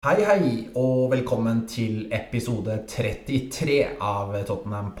Hei, hei, og velkommen til episode 33 av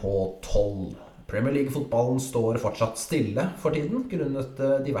Tottenham på 12. Premier League-fotballen står fortsatt stille for tiden, grunnet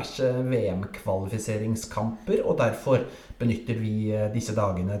diverse VM-kvalifiseringskamper, og derfor benytter vi disse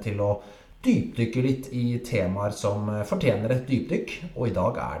dagene til å dypdykke litt i temaer som fortjener et dypdykk. Og i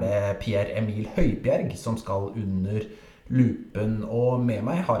dag er det Pierre-Emil Højbjerg som skal under lupen, og med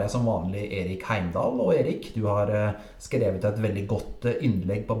meg har jeg som vanlig Erik Heimdal. Og Erik, du har skrevet et veldig godt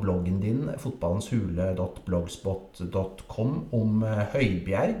innlegg på bloggen din fotballenshule.blogspot.com om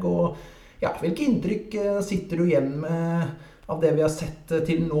Højbjerg, og ja, hvilke inntrykk sitter du igjen med av det vi har sett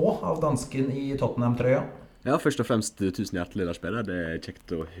til nå av dansken i Tottenham-trøya? Ja, først og fremst tusen hjertelig, Lars Peder. Det er kjekt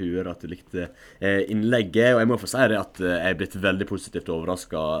å høre at du likte innlegget. Og jeg må få si det at jeg er blitt veldig positivt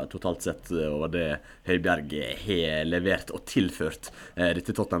overrasket totalt sett over det Højbjerg har levert og tilført dette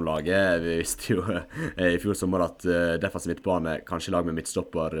Tottenham-laget. Vi visste jo i fjor sommer at defensiv midtbane, kanskje lag med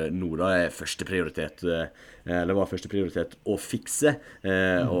midtstopper nå, da er første prioritet. Eller var første prioritet å fikse,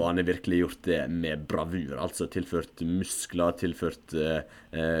 og han har virkelig gjort det med bravur. Altså tilført muskler, tilført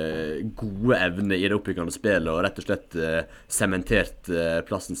gode evner i det oppbyggende spillet, og rett og slett sementert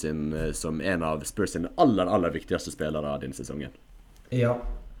plassen sin som en av Spurs sine aller viktigste spillere denne sesongen. Ja,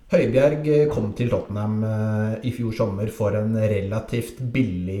 Højbjerg kom til Tottenham i fjor sommer for en relativt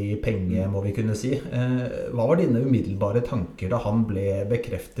billig penge, må vi kunne si. Hva var dine umiddelbare tanker da han ble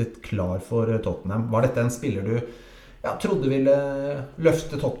bekreftet klar for Tottenham? Var dette en spiller du trodde ville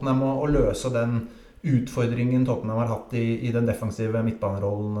løfte Tottenham og løse den utfordringen Tottenham har hatt i den defensive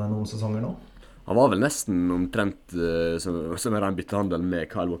midtbanerollen noen sesonger nå? Han var vel nesten omtrent som en byttehandel med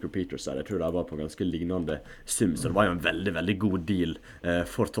Kyle Walker-Peters. Jeg tror de var på ganske lignende sum, så det var jo en veldig god deal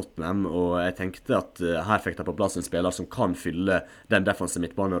for Tottenham. Og jeg tenkte at her fikk de på plass en spiller som kan fylle den defensive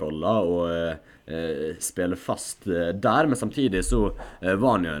midtbanerollen og spille fast der. Men samtidig så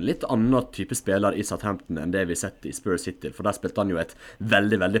var han jo en litt annen type spiller i Southampton enn det vi sett i Spurs City. For der spilte han jo et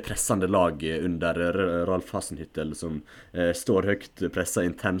veldig pressende lag under Ralf Hasenhüttl, som står høyt, presset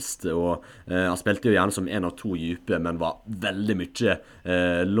intenst, og han spilte jo gjerne som en av to dype, men var veldig mye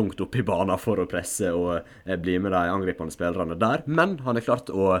langt oppe i banen for å presse og bli med de angripende spillerne der. Men han har klart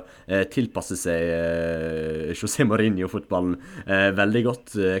å tilpasse seg José Mourinho-fotballen veldig godt.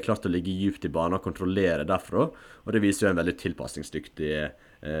 Klart å ligge djupt i banen og kontrollere derfra, og det viser jo en veldig tilpassingsdyktig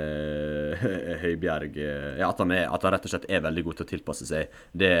Højbjerg. At han rett og slett er veldig god til å tilpasse seg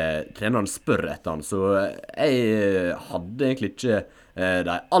det treneren spør etter han. Så jeg hadde egentlig ikke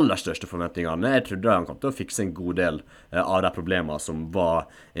de aller største forventningene. Jeg trodde han kom til å fikse en god del av de problemene som var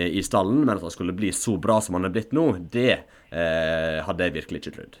i stallen, men at han skulle bli så bra som han er blitt nå, det hadde jeg virkelig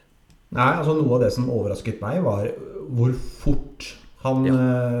ikke trodd. Nei, altså noe av det som overrasket meg var hvor fort han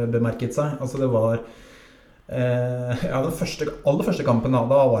bemerket seg. Altså det var den aller første kampen da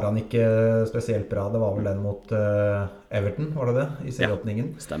var han ikke spesielt bra. Det var vel den mot Everton, var det i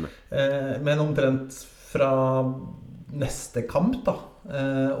serieåpningen? Ja, stemmer. Men omtrent fra neste kamp da,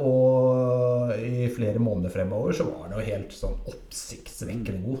 og i flere måneder fremover, så var det jo helt sånn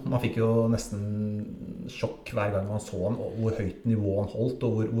oppsiktsvekkende god. Man fikk jo nesten sjokk hver gang man så han, hvor høyt nivå han holdt,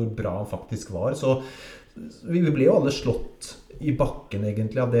 og hvor bra han faktisk var. Så vi ble jo alle slått i bakken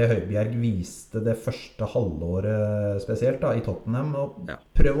egentlig av det Højbjerg viste det første halvåret spesielt da, i Tottenham. Og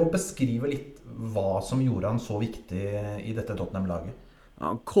prøv å beskrive litt hva som gjorde han så viktig i dette Tottenham-laget.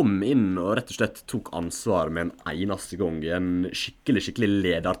 Han kom inn og rett og slett tok ansvar med en eneste gang. En skikkelig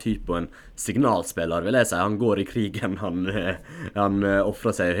ledertype og en signalspiller, vil jeg si. Han går i krigen. Han offrer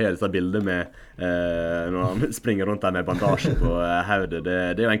seg helt av bildet med når han springer rundt der med bandasje på hodet. Det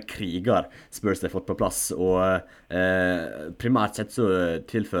er jo en kriger Spurs har fått på plass, og primært sett så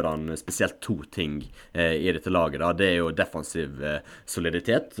tilfører han spesielt to ting i dette laget. Da. Det er jo defensiv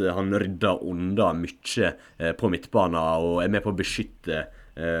soliditet. Han rydder unna mye på midtbanen og er med på å beskytte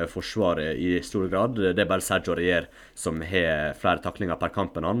forsvaret i stor grad. Det er bare Sergio Aurier som har flere taklinger per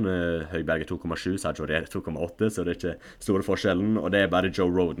kampen han. Højbjerg er 2,7, Sergio Aurier 2,8, så det er ikke store forskjellen. Og det er bare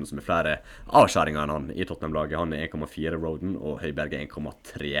Joe Rodon som er flere avskjæringer enn han i Tottenham-laget. Han er 1,4 Rodon, og Højbjerg er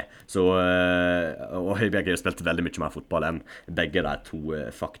 1,3. Så, og Højbjerg har spilt veldig mye mer fotball enn begge de to,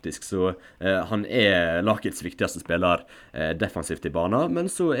 faktisk. Så han er lagets viktigste spiller defensivt i banen, men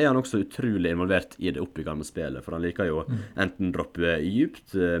så er han også utrolig involvert i det oppbyggende spillet, for han liker jo enten droppe djupt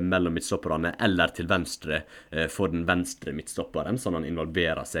mellom midtstopperne eller til venstre for den venstre midtstopperen, sånn han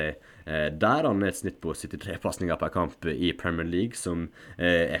involverer seg der han et snitt på 73 passninger per kamp i Premier League, som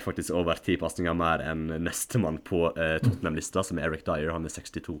faktisk over 10 passninger mer enn nestemann på Tottenham-lista, som Eric Dyer. Han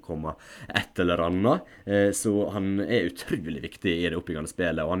 62,1 eller annet. Så han utrolig viktig i det oppbyggende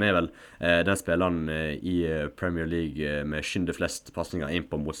spillet, og han vel den spilleren i Premier League med skynde flest passninger inn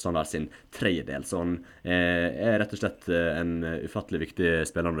på motstander sin tredjedel. Så han rett og slett en ufattelig viktig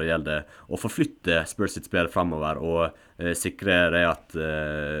spiller når det gjelder å forflytte Spurs sitt spill fremover og sikre det at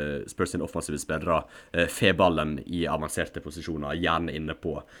Spurs sin offensive spillere får ballen i avanserte posisjoner, gjerne inne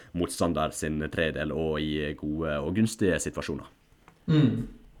på motstander sin tredjedel og i gode og gunstige situasjoner.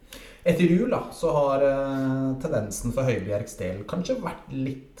 Etter jul da, så har tendensen for Højbjergs del kanskje vært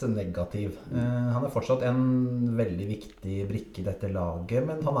litt negativ. Han fortsatt en veldig viktig brikke i dette laget,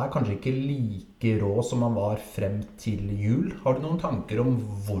 men han kanskje ikke like rå som han var frem til jul. Har du noen tanker om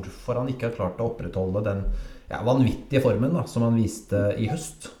hvorfor han ikke har klart å opprettholde den vanvittige formen da, som han viste i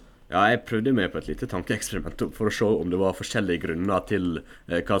høst? Ja, jeg prøvde meg på et lite tankeeksperiment for å se om det var forskjellige grunner til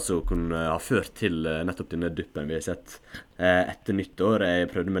hva som kunne ha ført til nettopp denne duppen vi har sett etter nyttår. Jeg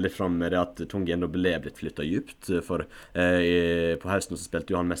prøvde meg litt fram med det at Tongi enda ble blitt flyttet dypt, for på høsten så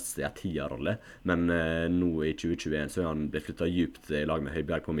spilte jo han mest i en 10-rolle, men nå i 2021 så han blitt flyttet dypt i lag med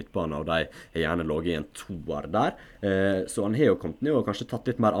Højbjerg på midtbanen, og de har gjerne låget i en 2-er der. Så han har jo kommet ned og kanskje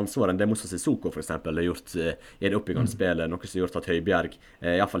tatt litt mer ansvar enn det Moussa Sissoko for eksempel har gjort i det oppbyggende spillet, noe som har gjort at Højbjerg i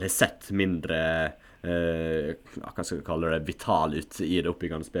hvert fall har sett mindre hva skal jeg kalle det, vital ut i det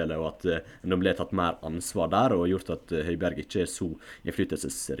oppbyggende spillet, og at de ble tatt mer ansvar der, og gjort at Højbjerg ikke så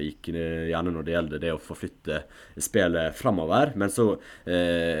innflytelsesrik gjerne når det gjelder det å forflytte spillet fremover. Men så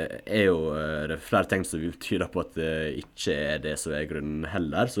jo det flere ting som tyder på at det ikke det som grunnen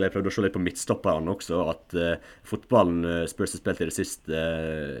heller, så jeg prøvde å se litt på midtstopperne også, at fotballen Spurs har spilt i det siste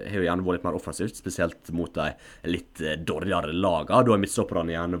har jo gjerne vært litt mer offensivt, spesielt mot de litt dårligere laga. Da har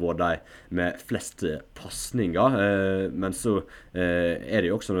midtstopperne gjerne vært de med flest passninger, men så det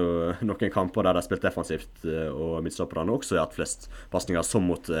jo også noen kamper der de har spilt defensivt, og midtstopperne også har hatt flest passninger, som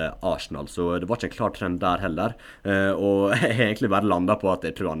mot Arsenal, så det var ikke en klar trend der heller, og jeg har egentlig bare landet på at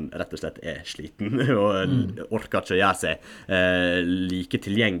jeg tror han rett og slett sliten, og orker ikke å gjøre seg like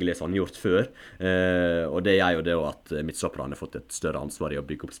tilgjengelig som han gjort før, og det gjør jo det at midtstopperne har fått et større ansvar i å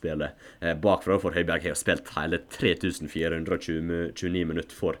bygge opp spillet bakfra, for Højbjerg har jo spilt hele 3429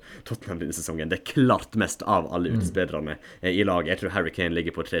 minutter for Tottenham denne sesongen. Det klart mest av alle utespillerne i laget. Jeg tror Harry Kane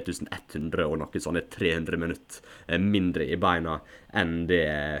ligger på 3100 og noe sånne 300 minutter mindre i beina enn det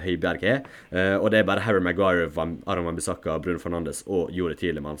Højbjerg og det bare Harry Maguire, Aaron Wan-Bissaka, Bruno Fernandes og Jori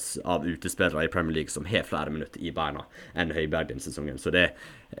Tielemans av utespillere i Premier League som har flere minutter i beina enn Højbjerg denne sesongen. Så det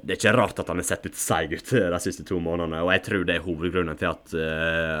ikke rart at han har sett litt seig ut de siste 2 månedene, og jeg tror det hovedgrunnen til at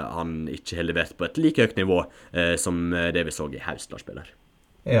han ikke har levert på et like høyt nivå som det vi så i høst, spiller.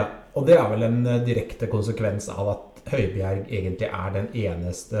 Ja, og det vel en direkte konsekvens av at Højbjerg egentlig den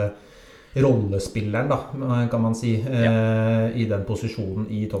eneste rollespilleren da, kan man si, i den posisjonen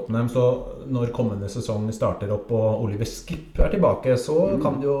i Tottenham. Så når kommende sesong starter opp og Oliver Skip tilbake, så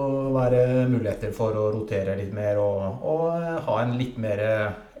kan det jo være muligheter for å rotere litt mer og ha en litt mer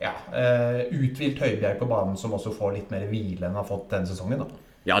uthvilt Højbjerg på banen, som også får litt mer hvile enn han har fått denne sesongen da.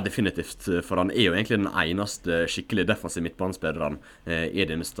 Ja, definitivt, for han jo egentlig den eneste skikkelig defensive midtbanespilleren i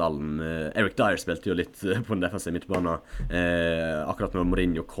denne stallen. Eric Dyer spilte jo litt på den defensive midtbanen akkurat når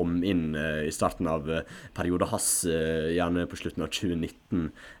Mourinho kom inn i starten av perioden hans, gjerne på slutten av 2019.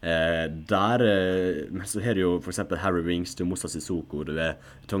 Men så har du jo for eksempel Harry Winks, du Moussa Sissoko, du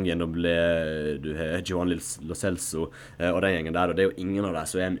Tongi Ndombele, du har Giovanni Lo Celso og den gjengen der, og det jo ingen av dem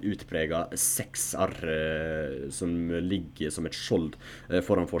som en utpreget sekser som ligger som et skjold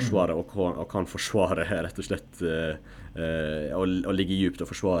foran forsvaret og kan forsvare rett og slett og ligge djupt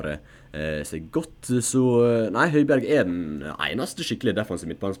og forsvare seg godt. Så nei, Højbjerg den eneste skikkelig defensive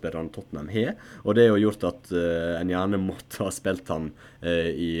midtbanespilleren Tottenham har, og det har gjort at en gjerne måtte ha spilt han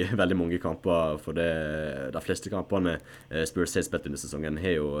i veldig mange kamper, for de fleste kampene Spurs har spilt denne sesongen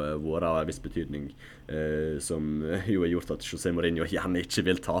har jo vært av en viss betydning, som jo har gjort at José Mourinho gjerne ikke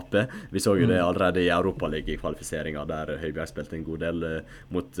vil tape. Vi så jo det allerede i Europa-League-kvalifiseringen, der Højbjerg spilte en god del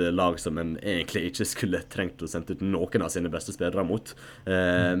mot lag som en egentlig ikke skulle trengt å sende ut noen av sine beste spillere mot,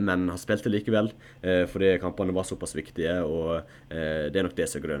 men han spilte likevel fordi kampene var såpass viktige, og det nok det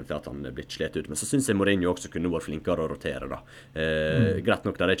som grunnen til at han blitt slet ut. Men så synes jeg Mourinho også kunne vært flinkere å rotere da. Greit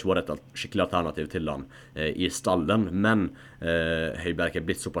nok, det har ikke vært et skikkelig alternativ til han i stallen, men Højbjerg har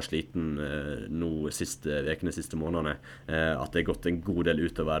blitt såpass sliten nå siste månedene at det har gått en god del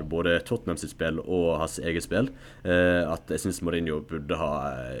utover både Tottenham sitt spill og hans eget spill, at jeg synes Mourinho burde ha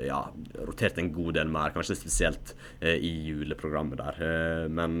rotert en god del mer, kanskje spesielt i juleprogrammet der.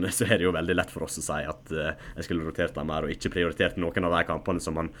 Men så er det jo veldig lett for oss å si at jeg skulle rotert dem mer og ikke prioritert noen av de kampene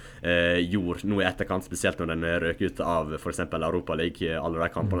som han gjorde nå i etterkant, spesielt når den røk ut av for eksempel Europa League. Alle de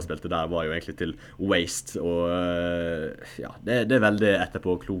kampene han spilte der var jo egentlig til waste, og ja, det er veldig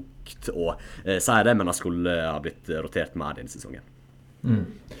etterpåklokt å si det, men han skulle ha blitt rotert mer denne sesongen.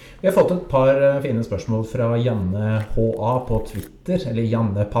 Vi har fått et par fine spørsmål fra Janne HA på Twitter, eller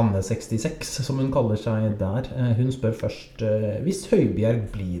Janne Panne66 som hun kaller seg der. Hun spør først, hvis Høibjerg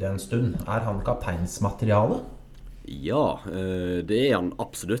blir en stund, er han kapteinsmateriale? Ja, det er han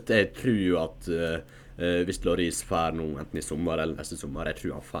absolutt. Jeg tror jo at hvis Lloris får nå enten i sommer eller neste sommer, jeg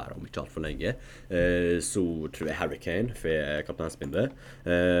tror han får om ikke alt for lenge, så tror jeg Harry Kane får kapteinsbindet.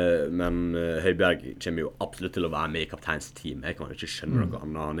 Men Høibjerg kommer jo absolutt til å være med i kapteinsteamet. Jeg kan ikke skjønne noe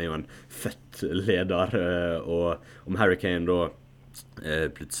annet. Han er jo en født leder, og om Harry Kane da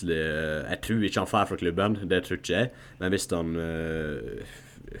plutselig, jeg tror ikke han får fra klubben, det tror ikke jeg, men hvis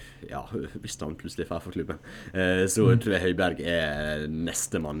han plutselig får fra klubben, så tror jeg Høibjerg er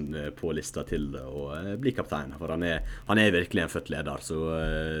neste mann på lista til å bli kaptein, for han er virkelig en født leder, så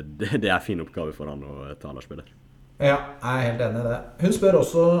det er en fin oppgave for han å ta lagspiller. Ja, jeg er helt enig i det. Hun spør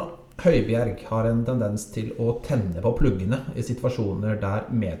også, Høibjerg har en tendens til å tenne på pluggene i situasjoner der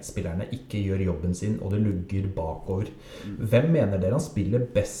medspillerne ikke gjør jobben sin og det lugger bakover. Hvem mener dere han spiller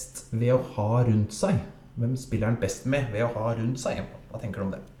best ved å ha rundt seg? Hvem spiller han best med ved å ha rundt seg? Hva tenker du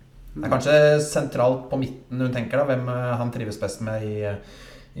om det? Det er kanskje sentralt på midten hun tenker da, hvem han trives best med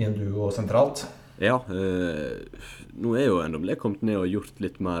i en duo sentralt. Ja, nå er jo Ndombele kommet ned og gjort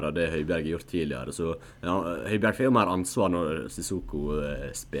litt mer av det Høibjerg har gjort tidligere, så ja, Høibjerg får jo mer ansvar når Sissoko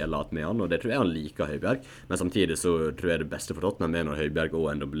spiller med han, og det tror jeg han liker Høibjerg, men samtidig så tror jeg det beste for Tottenham er når Høibjerg og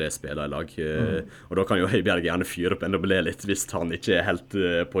Ndombele spiller i lag, og da kan jo Høibjerg gjerne fyre opp Ndombele litt hvis han ikke er helt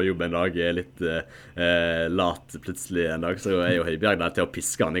på jobb en dag, er litt lat plutselig en dag, så er jo Høibjerg der til å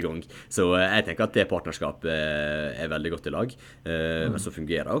piske han i gang, så jeg tenker at det partnerskapet er veldig godt i lag, men så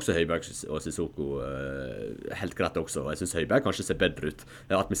fungerer også Høibjerg og Sissoko helt greit også. Jeg synes Høibjerg kanskje ser bedre ut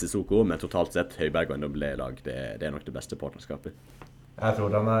at med Sissoko, men totalt sett Høibjerg og Ndombele i lag, det er nok det beste partnerskapet. Jeg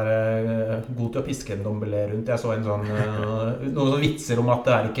tror han er god til å piske Ndombele rundt. Jeg så noen sånne vitser om at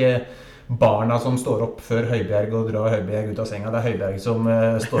det er ikke barna som står opp før Høibjerg og drar Høibjerg ut av senga. Det er Høibjerg som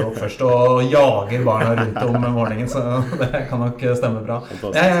står opp først og jager barna rundt om morgenen, så det kan nok stemme bra.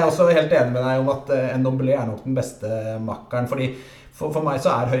 Jeg er også helt enig med deg om at Ndombele er nok den beste makkeren, fordi for meg så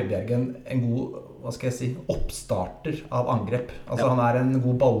er Høibjerg en god, hva skal jeg si, oppstarter av angrep. Altså han er en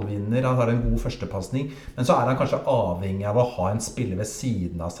god ballvinner, han har en god førstepassning, men så er han kanskje avhengig av å ha en spiller ved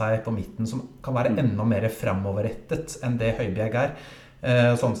siden av seg på midten som kan være enda mer fremoverrettet enn det Høibjerg er.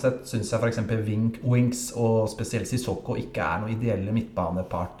 Sånn sett synes jeg for eksempel Winks og spesielt Sissoko ikke er noen ideelle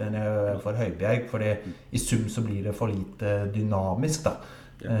midtbanepartnere for Høibjerg, fordi i sum så blir det for lite dynamisk da.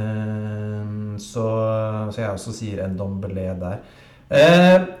 Så jeg også sier Ndombele der.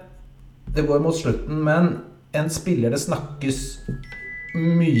 Det går mot slutten, men en spiller det snakkes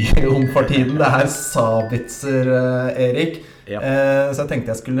mye om for tiden, det er Sabitzer, Erik. Ja. Så jeg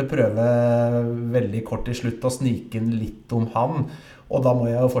tenkte jeg skulle prøve veldig kort til slutt å snike inn litt om han. Og da må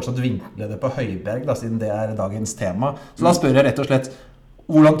jeg jo fortsatt vinkle det på Høibjerg, da, siden det er dagens tema. Så da spør jeg rett og slett,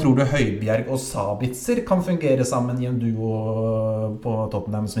 hvordan tror du Høibjerg og Sabitzer kan fungere sammen i en duo på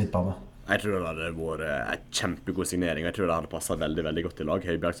Tottenhams midtbane? Jeg tror det hadde vært en kjempegod signering. Jeg tror det hadde passet veldig, veldig godt i lag.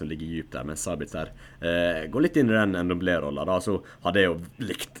 Høibjerg som ligger djupt der, men Sabitzer går litt inn i den Ndombele-rollen. Da, så hadde jeg jo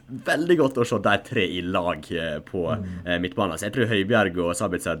likt veldig godt å se de tre i lag på midtbanen. Så jeg tror Høibjerg og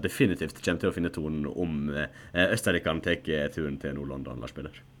Sabitzer definitivt kommer til å finne tonen om Østerrikerne tar turen til Nord-London, Lars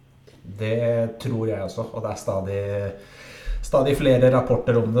Peder. Det tror jeg også, og det er stadig flere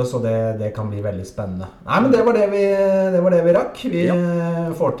rapporter om det, så det kan bli veldig spennende. Nei, men det var det vi rakk. Vi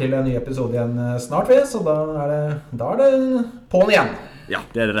får til en ny episode igjen snart, så da er det på'n igjen. Ja,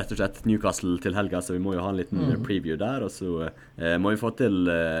 det er rett og slett Newcastle til helga, så vi må jo ha en liten preview der, og så må vi få til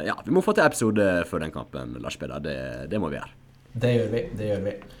episode før den kampen, Lars Peder. Det må vi gjøre. Det gjør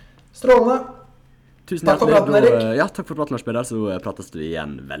vi. Strålende. Tusen takk for praten, Erik. Ja, takk for praten, Lars Peder, så prates vi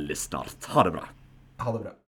igjen veldig snart. Ha det bra. Ha det bra.